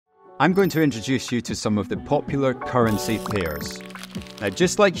I'm going to introduce you to some of the popular currency pairs. Now,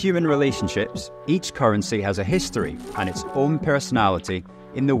 just like human relationships, each currency has a history and its own personality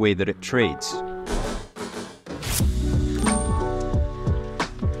in the way that it trades.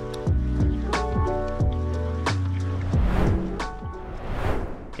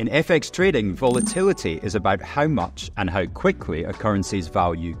 In FX trading, volatility is about how much and how quickly a currency's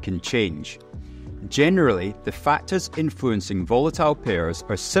value can change. Generally, the factors influencing volatile pairs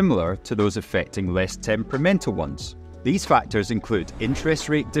are similar to those affecting less temperamental ones. These factors include interest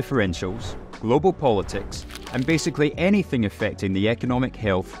rate differentials, global politics, and basically anything affecting the economic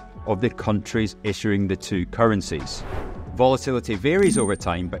health of the countries issuing the two currencies. Volatility varies over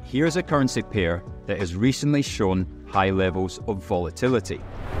time, but here's a currency pair that has recently shown high levels of volatility.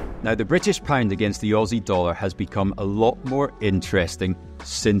 Now, the British pound against the Aussie dollar has become a lot more interesting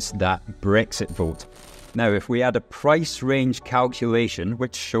since that Brexit vote. Now, if we add a price range calculation,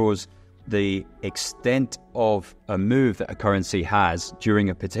 which shows the extent of a move that a currency has during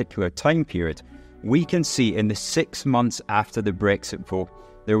a particular time period, we can see in the 6 months after the Brexit vote,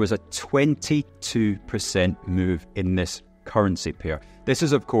 there was a 22% move in this currency pair. This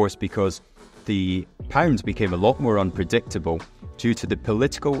is, of course, because the pound became a lot more unpredictable due to the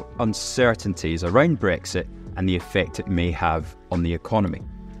political uncertainties around Brexit and the effect it may have on the economy.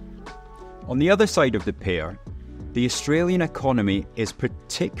 On the other side of the pair, the Australian economy is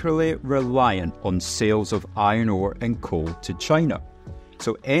particularly reliant on sales of iron ore and coal to China.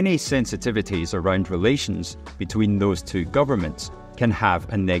 So any sensitivities around relations between those two governments can have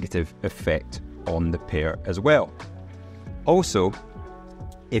a negative effect on the pair as well. Also,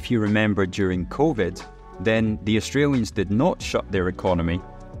 if you remember during COVID, then the Australians did not shut their economy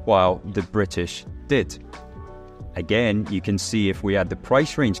while the British did. Again, you can see if we add the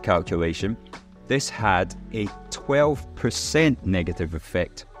price range calculation, this had a 12% negative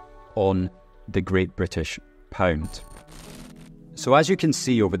effect on the Great British Pound. So as you can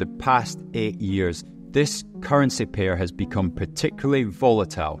see, over the past 8 years, this currency pair has become particularly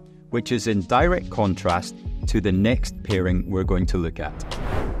volatile, which is in direct contrast to the next pairing we're going to look at.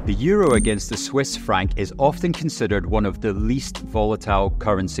 The euro against the Swiss franc is often considered one of the least volatile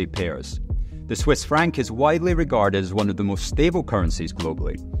currency pairs. The Swiss franc is widely regarded as one of the most stable currencies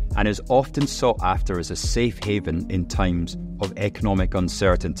globally and is often sought after as a safe haven in times of economic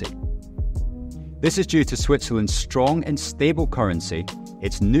uncertainty. This is due to Switzerland's strong and stable currency,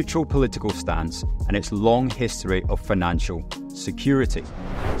 its neutral political stance, and its long history of financial security.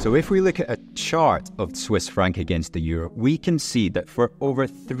 So if we look at a chart of Swiss franc against the euro, we can see that for over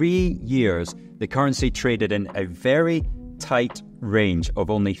 3 years, the currency traded in a very tight range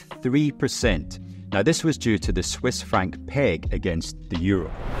of only 3%. Now, this was due to the Swiss franc peg against the euro.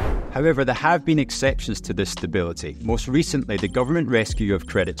 However, there have been exceptions to this stability. Most recently, the government rescue of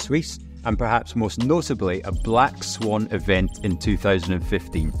Credit Suisse, and perhaps most notably, a Black Swan event in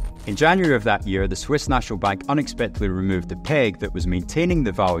 2015. In January of that year, the Swiss National Bank unexpectedly removed the peg that was maintaining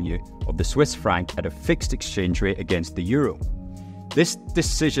the value of the Swiss franc at a fixed exchange rate against the euro. This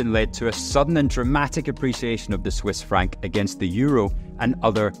decision led to a sudden and dramatic appreciation of the Swiss franc against the euro and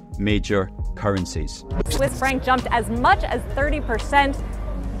other major currencies. Swiss franc jumped as much as 30%.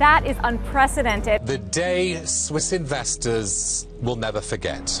 That is unprecedented. The day Swiss investors will never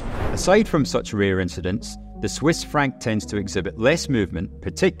forget. Aside from such rare incidents, the Swiss franc tends to exhibit less movement,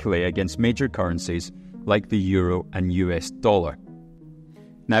 particularly against major currencies like the euro and US dollar.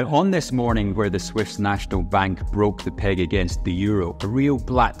 Now, on this morning where the Swiss National Bank broke the peg against the euro, a real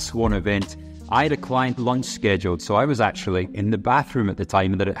Black Swan event, I had a client lunch scheduled, so I was actually in the bathroom at the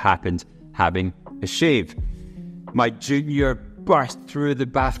time that it happened, having a shave. My junior burst through the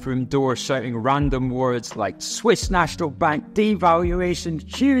bathroom door shouting random words like Swiss National Bank devaluation,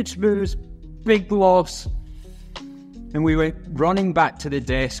 huge moves, big loss. And we went running back to the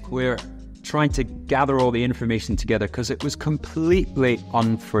desk where trying to gather all the information together because it was completely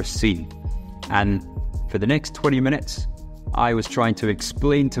unforeseen. And for the next 20 minutes, I was trying to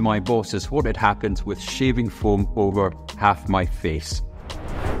explain to my bosses what had happened with shaving foam over half my face.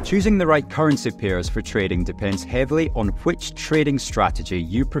 Choosing the right currency pairs for trading depends heavily on which trading strategy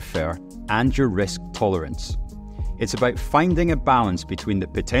you prefer and your risk tolerance. It's about finding a balance between the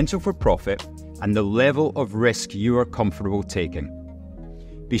potential for profit and the level of risk you are comfortable taking.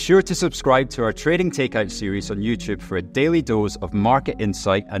 Be sure to subscribe to our Trading Takeout series on YouTube for a daily dose of market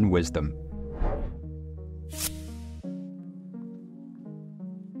insight and wisdom.